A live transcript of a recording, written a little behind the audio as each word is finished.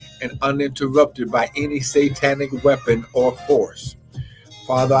and uninterrupted by any satanic weapon or force.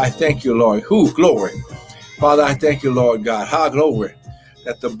 Father, I thank you, Lord. Glory. Father, I thank you, Lord God. Glory.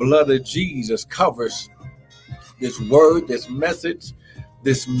 That the blood of Jesus covers this word, this message,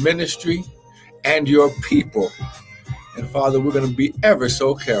 this ministry, and your people. And Father, we're going to be ever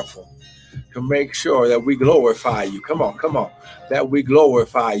so careful to make sure that we glorify you. Come on. That we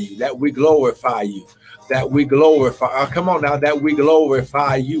glorify you, that we glorify you, that we glorify. Come on now, that we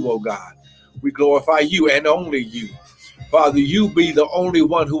glorify you, oh God. We glorify you and only you. Father, you be the only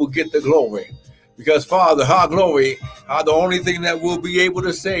one who will get the glory. Because Father, glory, the only thing that we'll be able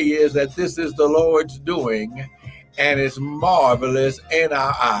to say is that this is the Lord's doing and it's marvelous in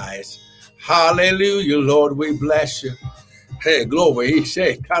our eyes. Hallelujah, Lord, we bless you. Hey, glory,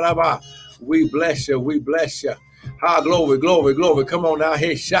 we bless you, we bless you. Glory, glory, glory. Come on now,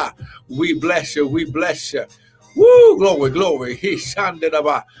 hey, sha. We bless you, we bless you. Woo, glory, glory. Hey,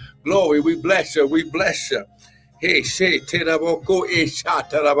 shandaba. Glory, we bless you, we bless you. Hey, she, teraboko, esha,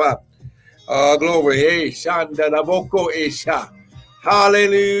 teraba. Glory, hey, shandaboko, esha.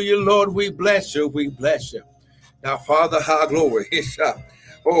 Hallelujah, Lord, we bless you, we bless you. Now, Father, glory, esha.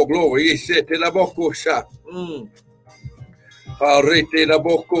 Oh, glory, esha, teraboko, sha.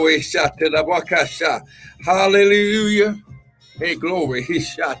 Hallelujah. Hey, glory.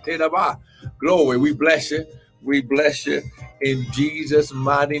 Glory. We bless you. We bless you in Jesus'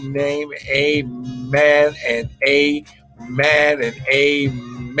 mighty name. Amen and amen and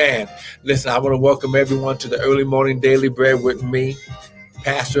amen. Listen, I want to welcome everyone to the Early Morning Daily Bread with me,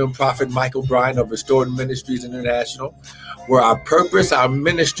 Pastor and Prophet Michael Bryan of Restored Ministries International, where our purpose, our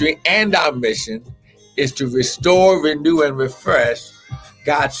ministry, and our mission is to restore, renew, and refresh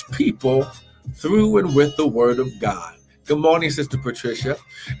God's people through and with the Word of God. Good morning, Sister Patricia.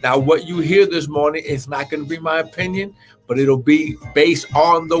 Now, what you hear this morning is not going to be my opinion, but it'll be based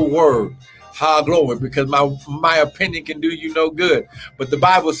on the Word. Glory, because my opinion can do you no good. But the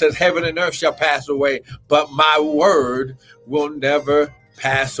Bible says heaven and earth shall pass away, but my word will never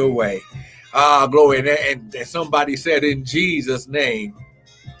pass away. Glory. And somebody said in Jesus' name,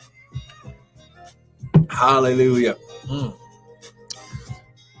 hallelujah.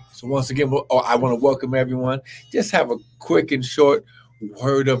 So once again, I want to welcome everyone. Just have a quick and short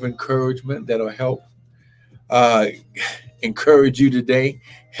word of encouragement that'll help encourage you today,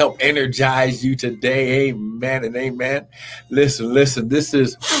 help energize you today. Amen and amen. Listen, this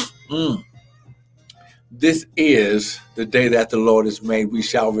is the day that the Lord has made. We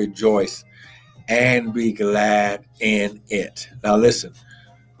shall rejoice and be glad in it. Now listen,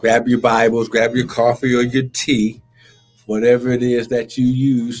 grab your Bibles, grab your coffee or your tea, whatever it is that you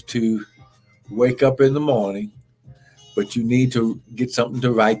use to wake up in the morning, but you need to get something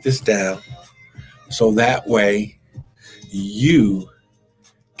to write this down so that way you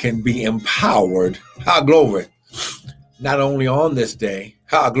can be empowered. Glory. Not only on this day,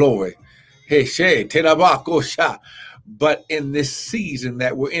 glory. But in this season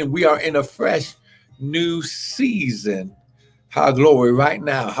that we're in, we are in a fresh new season. Glory right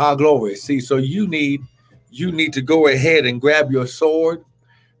now. Glory. See, so you need to go ahead and grab your sword,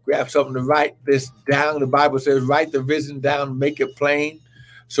 grab something to write this down. The Bible says, write the vision down, make it plain,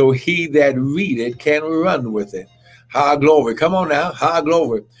 so he that read it can run with it. Glory. Come on now.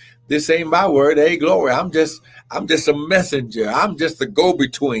 Glory. This ain't my word. Hey, glory. I'm just a messenger. I'm just the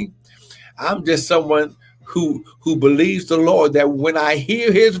go-between. I'm just someone who believes the Lord, that when I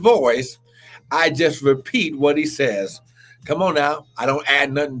hear his voice, I just repeat what he says. Come on now. I don't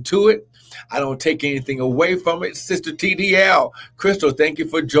add nothing to it. I don't take anything away from it. Sister TDL, Crystal, thank you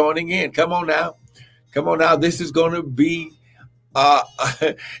for joining in. Come on now. This is going to be,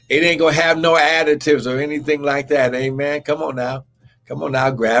 it ain't going to have no additives or anything like that. Amen. Come on now.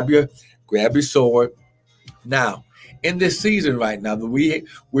 Grab your sword. Now, in this season right now, we're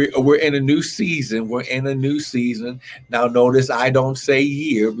in a new season. We're in a new season. Now, notice I don't say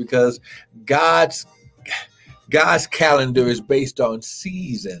year, because God's calendar is based on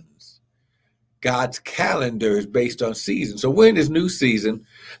seasons. God's calendar is based on seasons. So we're in this new season.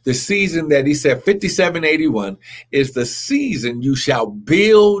 The season that he said, 5781, is the season you shall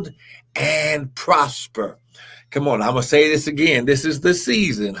build and prosper. Come on, I'm going to say this again. This is the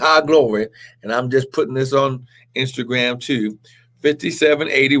season. Glory. And I'm just putting this on Instagram too.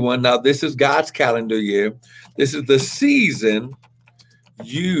 5781. Now, this is God's calendar year. This is the season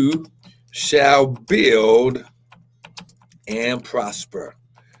you shall build and prosper.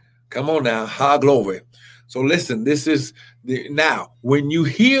 Come on now. Glory. So listen, this is Now, when you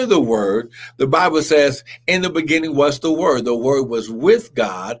hear the word, the Bible says, in the beginning was the word. The word was with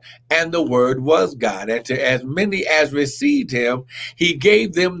God, and the word was God. And to as many as received him, he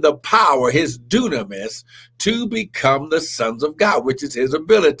gave them the power, his dunamis, to become the sons of God, which is his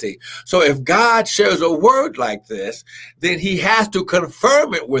ability. So if God shares a word like this, then he has to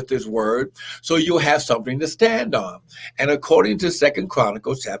confirm it with his word, so you'll have something to stand on. And according to 2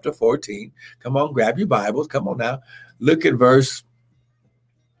 Chronicles chapter 14, come on, grab your Bibles. Come on now. Look at verse,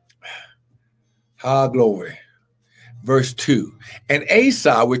 glory, verse 2. And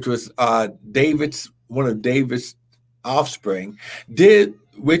Asa, which was one of David's offspring, did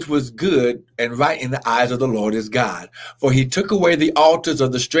which was good and right in the eyes of the Lord his God. For he took away the altars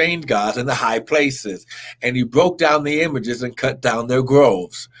of the strange gods and the high places, and he broke down the images and cut down their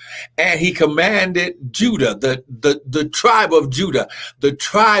groves. And he commanded Judah, the tribe of Judah, the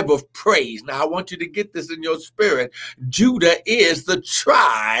tribe of praise. Now I want you to get this in your spirit. Judah is the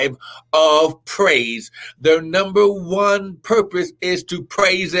tribe of praise. Their number one purpose is to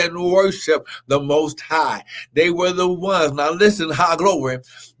praise and worship the Most High. They were the ones, now listen, high glory,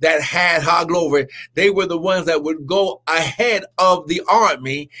 that had high glory. They were the ones that would go ahead of the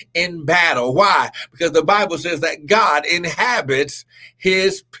army in battle. Why? Because the Bible says that God inhabits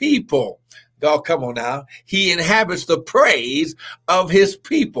his people. Oh, come on now. He inhabits the praise of his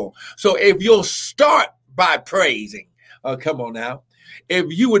people. So if you'll start by praising, come on now. If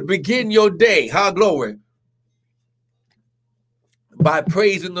you would begin your day, high glory, by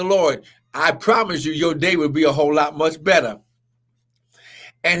praising the Lord, I promise you your day would be a whole lot much better.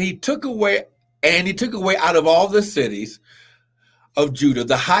 And he took away out of all the cities of Judah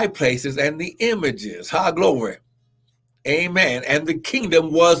the high places and the images. High glory. Amen. And the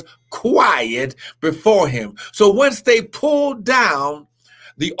kingdom was quiet before him. So once they pulled down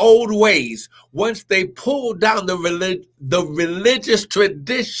the old ways, once they pulled down the religious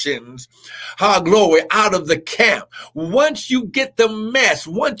traditions, glory, out of the camp, once you get the mess,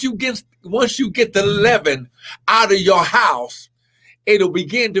 once you get the leaven out of your house, it'll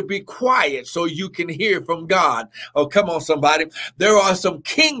begin to be quiet so you can hear from God. Oh, come on, somebody. There are some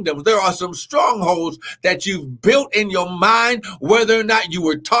kingdoms, there are some strongholds that you've built in your mind, whether or not you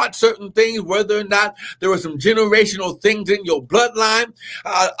were taught certain things, whether or not there were some generational things in your bloodline.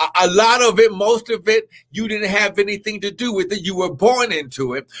 A lot of it, most of it, you didn't have anything to do with it. You were born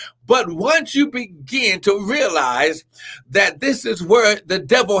into it. But once you begin to realize that this is where the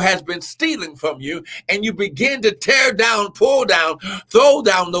devil has been stealing from you, and you begin to tear down, pull down, throw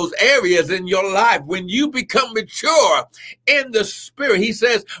down those areas in your life, when you become mature in the spirit, he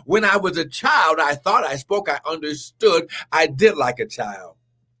says, when I was a child, I thought, I spoke, I understood, I did like a child.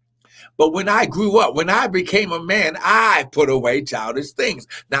 But when I grew up, when I became a man, I put away childish things,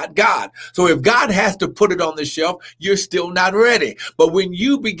 not God. So if God has to put it on the shelf, you're still not ready. But when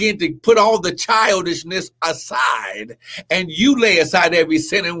you begin to put all the childishness aside and you lay aside every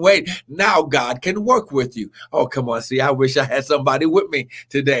sin and weight, now God can work with you. Oh, come on. See, I wish I had somebody with me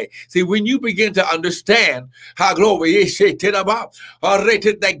today. See, when you begin to understand how glory is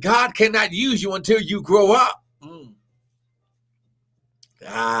that God cannot use you until you grow up.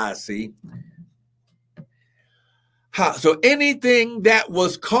 See. So anything that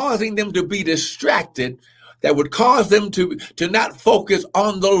was causing them to be distracted, that would cause them to not focus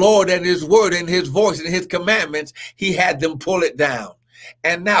on the Lord and his word and his voice and his commandments, he had them pull it down.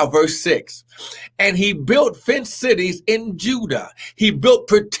 And now verse 6, and he built fenced cities in Judah. He built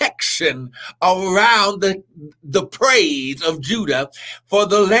protection around the praise of Judah, for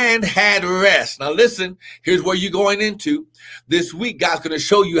the land had rest. Now listen, here's where you're going into. This week, God's going to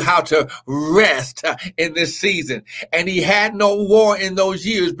show you how to rest in this season. And he had no war in those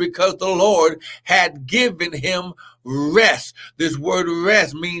years because the Lord had given him rest. This word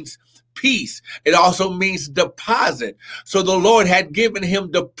rest means peace. It also means deposit. So the Lord had given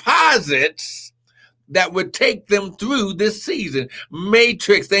him deposits that would take them through this season.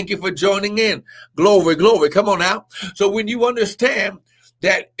 Matrix, thank you for joining in. Glory, glory. Come on now. So when you understand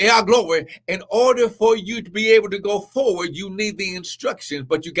that, glory, in order for you to be able to go forward, you need the instructions,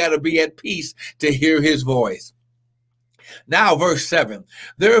 but you got to be at peace to hear his voice. Now, verse 7,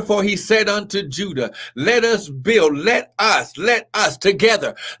 therefore he said unto Judah, let us build, let us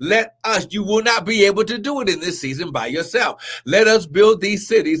together, you will not be able to do it in this season by yourself. Let us build these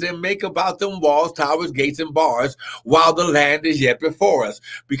cities and make about them walls, towers, gates, and bars, while the land is yet before us.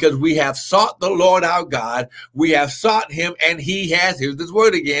 Because we have sought the Lord our God, we have sought him, and he has, here's this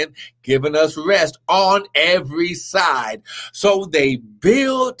word again, given us rest on every side. So they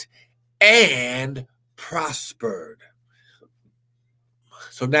built and prospered.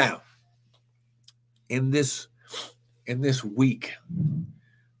 So now, in this in this week,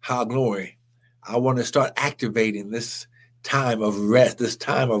 how glory, I want to start activating this time of rest, this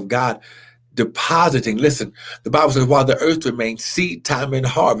time of God depositing. Listen, the Bible says, while the earth remains, seed time and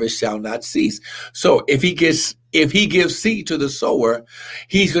harvest shall not cease. So if he gives seed to the sower,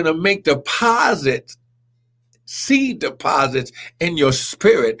 he's going to make seed deposits in your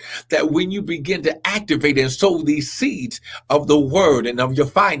spirit, that when you begin to activate and sow these seeds of the word and of your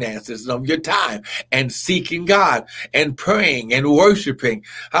finances and of your time and seeking God and praying and worshiping,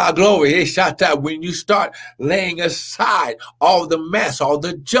 glory, when you start laying aside all the mess, all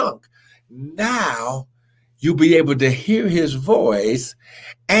the junk, now you'll be able to hear his voice.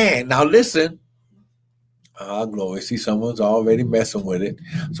 And now listen, glory, see, someone's already messing with it.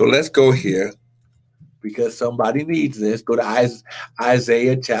 So let's go here, because somebody needs this. Go to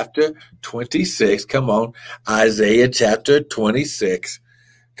Isaiah chapter 26. Come on. Isaiah chapter 26.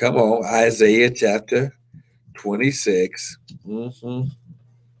 Come on. Isaiah chapter 26.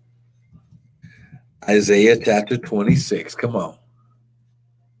 Isaiah chapter 26. Come on.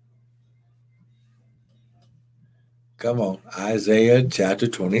 Come on. Isaiah chapter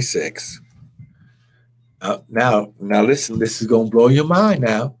 26. Now listen, this is going to blow your mind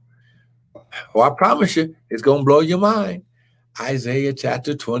now. Oh, I promise you, it's going to blow your mind. Isaiah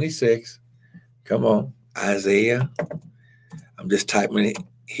chapter 26. Come on, Isaiah. I'm just typing it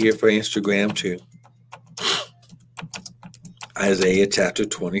here for Instagram too. Isaiah chapter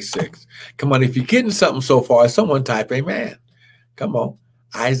 26. Come on, if you're getting something so far, someone type amen. Come on,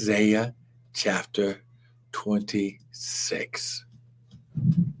 Isaiah chapter 26.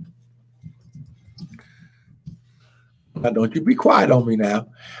 Now, don't you be quiet on me now.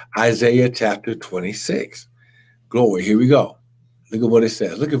 Isaiah chapter 26. Glory, here we go. Look at what it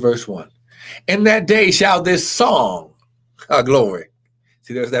says. Look at verse 1. In that day shall this song, glory.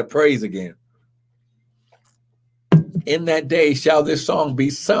 See, there's that praise again. In that day shall this song be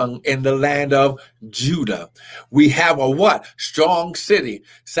sung in the land of Judah. We have a what? Strong city.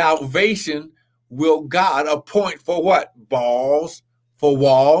 Salvation will God appoint for what? Balls, for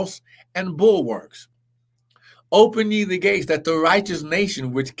walls, and bulwarks. Open ye the gates, that the righteous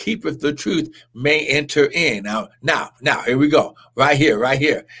nation which keepeth the truth may enter in. Now, here we go. Right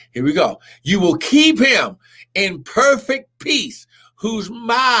here. Here we go. You will keep him in perfect peace, whose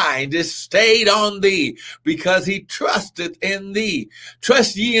mind is stayed on thee, because he trusteth in thee.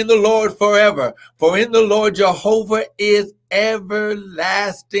 Trust ye in the Lord forever, for in the Lord Jehovah is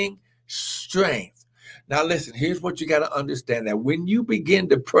everlasting strength. Now listen, here's what you got to understand, that when you begin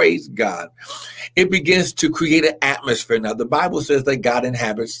to praise God, it begins to create an atmosphere. Now, the Bible says that God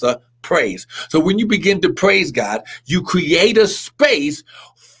inhabits the praise. So when you begin to praise God, you create a space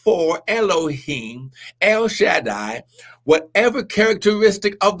for Elohim, El Shaddai, whatever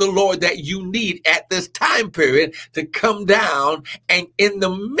characteristic of the Lord that you need at this time period to come down. And in the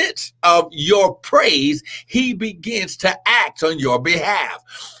midst of your praise, he begins to act on your behalf.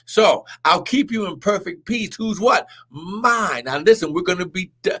 So I'll keep you in perfect peace. Who's what? Mine. Now listen, we're going to be,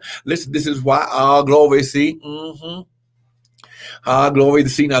 listen, this is why, glory, see, glory to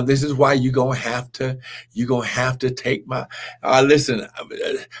see. Now this is why you're going to have to take my, listen,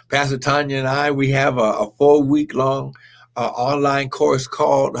 Pastor Tanya and I, we have a 4-week long online course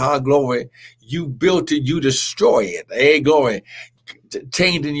called, glory, you built it, you destroy it. Hey, glory.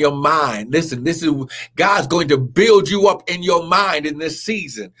 Changing your mind. Listen, this is God's going to build you up in your mind in this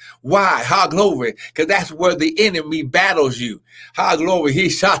season. Why? Glory. Because that's where the enemy battles you. Glory. He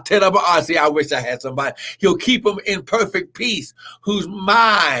shot see, I wish I had somebody. He'll keep them in perfect peace, whose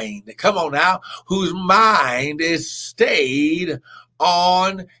mind, come on now, whose mind is stayed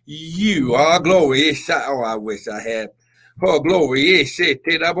on you. Glory. I wish I had. Glory.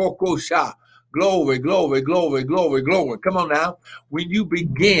 Glory, glory, glory, glory, glory. Come on now. When you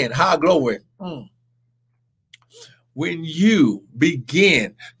begin, glory. When you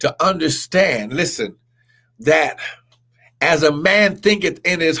begin to understand, listen, that as a man thinketh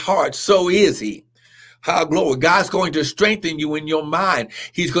in his heart, so is he. Glory. God's going to strengthen you in your mind.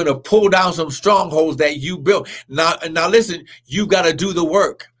 He's going to pull down some strongholds that you built. Now listen, you got to do the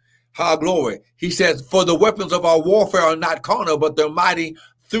work. Glory. He says, for the weapons of our warfare are not carnal, but they're mighty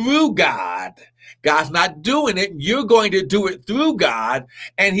through God. God's not doing it. You're going to do it through God,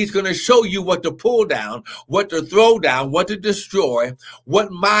 and he's going to show you what to pull down, what to throw down, what to destroy, what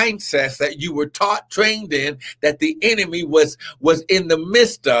mindsets that you were taught, trained in, that the enemy was in the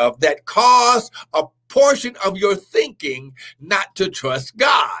midst of, that caused a portion of your thinking not to trust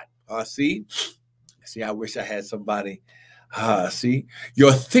God. See, I wish I had somebody. See,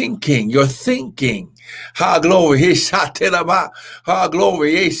 you're thinking. Glory. He shot it about.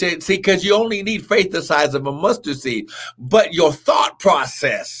 Glory. He said, see, because you only need faith the size of a mustard seed, but your thought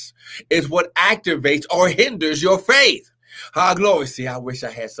process is what activates or hinders your faith. Glory. See, I wish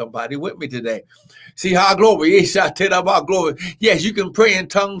I had somebody with me today. See, glory. He shot it about. Glory. Yes, you can pray in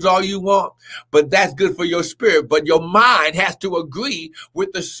tongues all you want, but that's good for your spirit. But your mind has to agree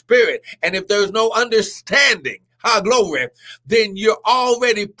with the spirit. And if there's no understanding, glory, then you're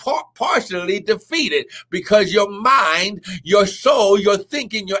already partially defeated, because your mind, your soul, your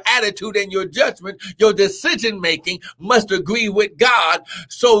thinking, your attitude, and your judgment, your decision making must agree with God.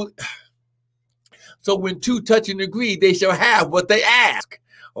 So when two touch and agree, they shall have what they ask.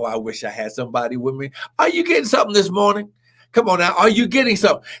 Oh, I wish I had somebody with me. Are you getting something this morning? Come on now. Are you getting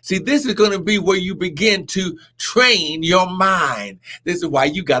something? See, this is going to be where you begin to train your mind. This is why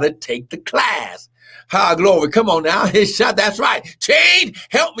you got to take the class. Glory. Come on now. His shot. That's right.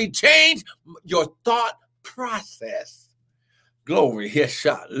 Help me change your thought process. Glory. His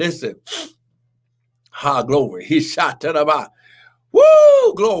shot. Listen. Glory. His shot to the bottom.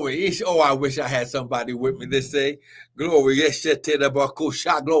 Woo! Glory. Oh, I wish I had somebody with me this day. Glory. Yes, shit to the bako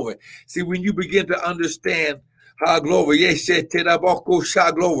shot. Glory. See, when you begin to understand glory. Yes, shit to the bako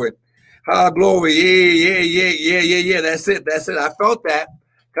shot. Glory. Glory. Yeah. That's it. I felt that.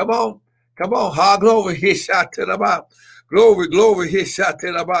 Come on. Glory. His shot to the bottom. Glory. His shot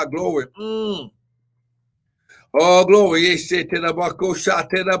to the bottom. Glory. Oh, glory. Yes, shit to the bako shot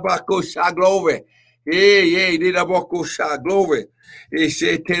to the bako shot. Glory. Yeah, did a boko shot, glory. Oh,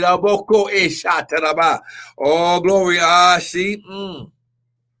 glory.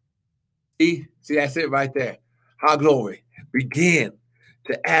 See, that's it right there. Glory. Begin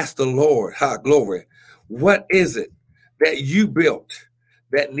to ask the Lord, glory. What is it that you built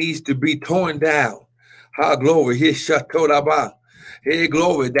that needs to be torn down? Glory. Hey,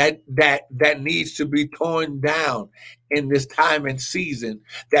 glory, that needs to be torn down in this time and season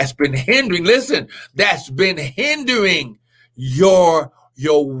that's been hindering, your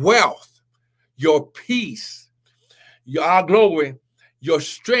wealth, your peace, your glory, your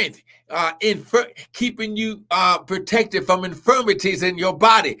strength, keeping you protected from infirmities in your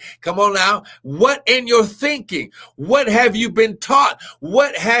body. Come on now. What in your thinking? What have you been taught?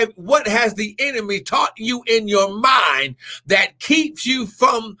 What has the enemy taught you in your mind that keeps you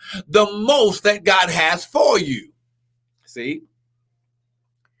from the most that God has for you? See,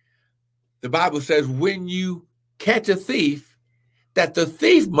 the Bible says when you catch a thief, that the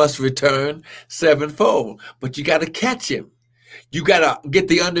thief must return sevenfold, but you got to catch him. You got to get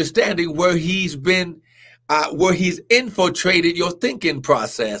the understanding where he's been, where he's infiltrated your thinking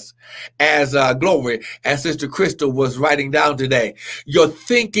process. As glory, as Sister Crystal was writing down today, your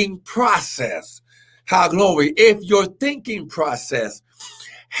thinking process. Glory, if your thinking process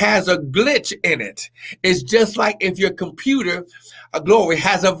has a glitch in it, it's just like if your computer, glory,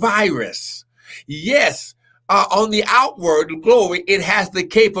 has a virus. Yes. On the outward, glory, it has the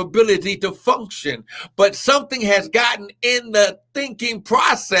capability to function, but something has gotten in the thinking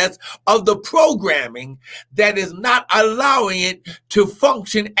process of the programming that is not allowing it to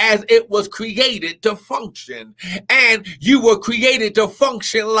function as it was created to function. And you were created to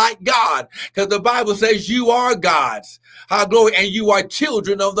function like God, because the Bible says you are God's. Glory, and you are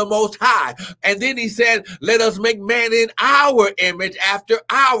children of the Most High. And then he said, let us make man in our image after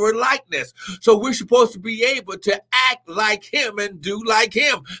our likeness. So we're supposed to be able to act like him and do like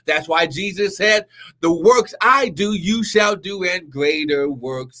him. That's why Jesus said, the works I do, you shall do, and greater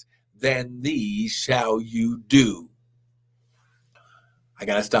works than these shall you do. I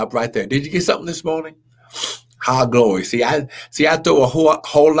got to stop right there. Did you get something this morning? Glory. See, I throw a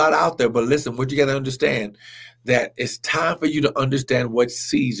whole lot out there, but listen, what you got to understand, that it's time for you to understand what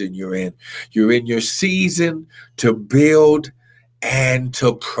season you're in. You're in your season to build and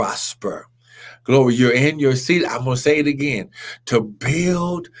to prosper. Glory, you're in your season. I'm going to say it again, to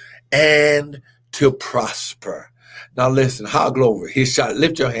build and to prosper. Now listen, glory.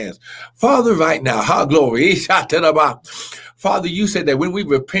 Lift your hands. Father, right now, glory. Father, you said that when we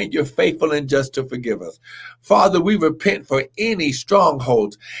repent, you're faithful and just to forgive us. Father, we repent for any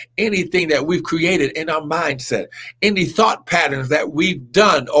strongholds, anything that we've created in our mindset, any thought patterns that we've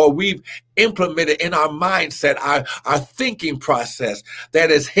done or we've implemented in our mindset, our thinking process that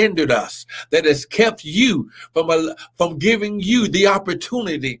has hindered us, that has kept you from giving you the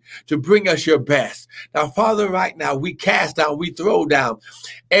opportunity to bring us your best. Now, Father, right now, we cast down, we throw down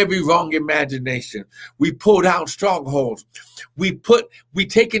every wrong imagination. We pull down strongholds. We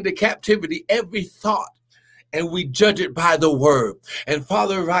take into captivity every thought, and we judge it by the word. And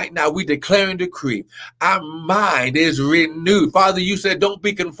Father, right now we declare and decree our mind is renewed. Father, you said don't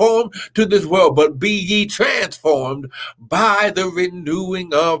be conformed to this world, but be ye transformed by the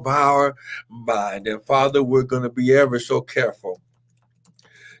renewing of our mind. And Father, we're going to be ever so careful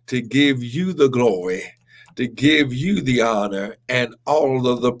to give you the glory, to give you the honor and all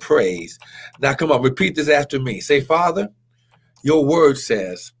of the praise. Now, come on, repeat this after me. Say, Father, your word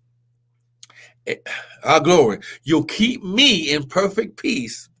says, our glory, you'll keep me in perfect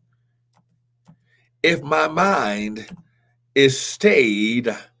peace if my mind is stayed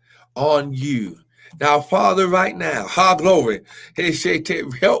on you. Now, Father, right now, our glory,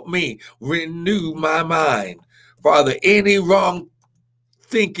 help me renew my mind. Father, any wrong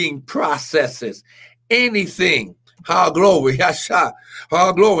thinking processes, anything, our glory,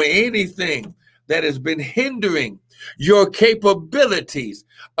 our glory, anything that has been hindering your capabilities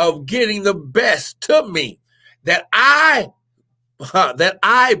of getting the best to me that I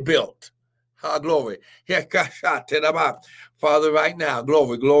built. Glory. Father, right now,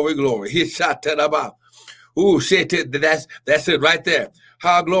 glory, glory, glory. Ooh, shit, that's it right there.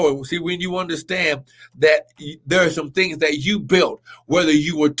 Glory. See, when you understand that there are some things that you built, whether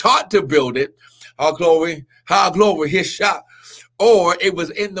you were taught to build it, glory, his shot, or it was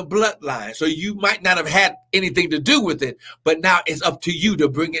in the bloodline. So you might not have had anything to do with it, but now it's up to you to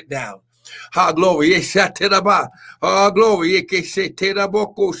bring it down. Glory. Glory.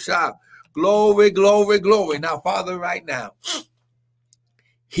 Glory, glory, glory. Now, Father, right now,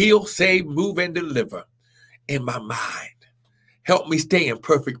 heal, save, move, and deliver in my mind. Help me stay in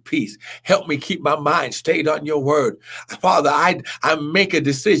perfect peace. Help me keep my mind stayed on your word. Father, I make a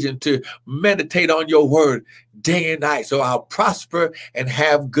decision to meditate on your word day and night so I'll prosper and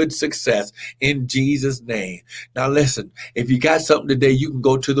have good success in Jesus' name. Now listen, if you got something today, you can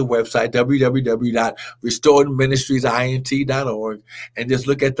go to the website, www.restoredministriesint.org, and just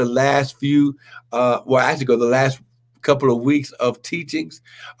look at the last few, the last couple of weeks of teachings,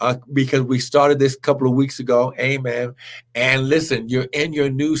 because we started this couple of weeks ago. Amen. And listen, you're in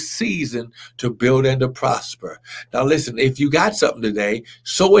your new season to build and to prosper. Now listen, if you got something today,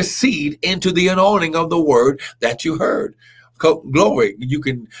 sow a seed into the anointing of the word that you heard. Glory. You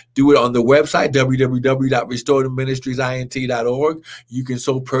can do it on the website, www.restoredministriesint.org. You can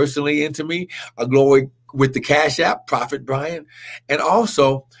sow personally into me, glory, with the Cash App, Prophet Brian. And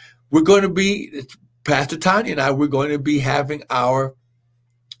also, we're going to be, Pastor Tanya and I, we're going to be having our,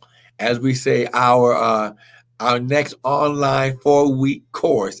 as we say, our next online 4-week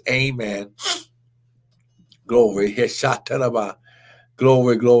course. Amen. Glory.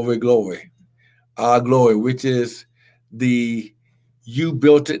 Glory, glory, glory. Glory, which is the You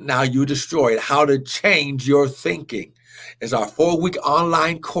Built It, Now You Destroy It, how to change your thinking. It's our 4-week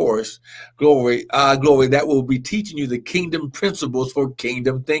online course, glory, that will be teaching you the kingdom principles for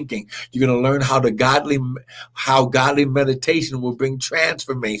kingdom thinking. You're going to learn how godly meditation will bring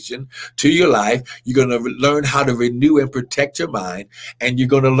transformation to your life. You're going to learn how to renew and protect your mind, and you're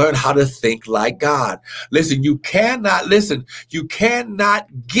going to learn how to think like God. Listen, you cannot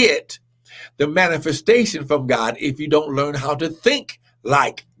get the manifestation from God if you don't learn how to think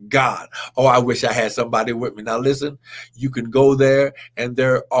like God. Oh, I wish I had somebody with me. Now listen, you can go there, and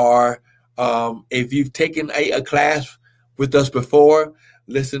there are, if you've taken a class with us before,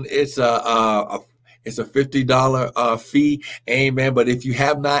 listen, it's a $50 fee. Amen. But if you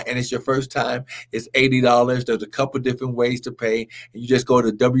have not, and it's your first time, it's $80. There's a couple different ways to pay. And you just go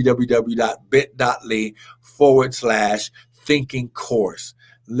to www.bit.ly/thinking course.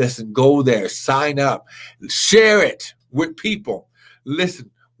 Listen, go there, sign up, share it with people. Listen,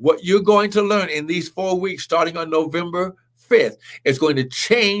 what you're going to learn in these 4 weeks, starting on November 5th, is going to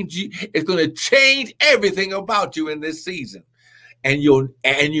change you. It's going to change everything about you in this season. And you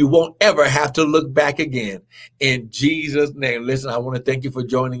won't ever have to look back again. In Jesus' name. Listen, I want to thank you for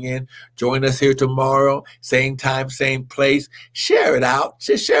joining in. Join us here tomorrow, same time, same place. Share it out.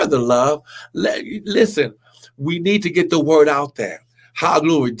 Just share the love. Listen, we need to get the word out there.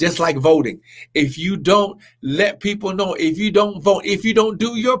 Hallelujah. Just like voting. If you don't let people know, if you don't vote, if you don't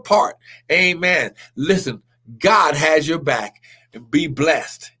do your part, amen. Listen, God has your back, and be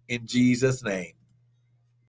blessed in Jesus' name.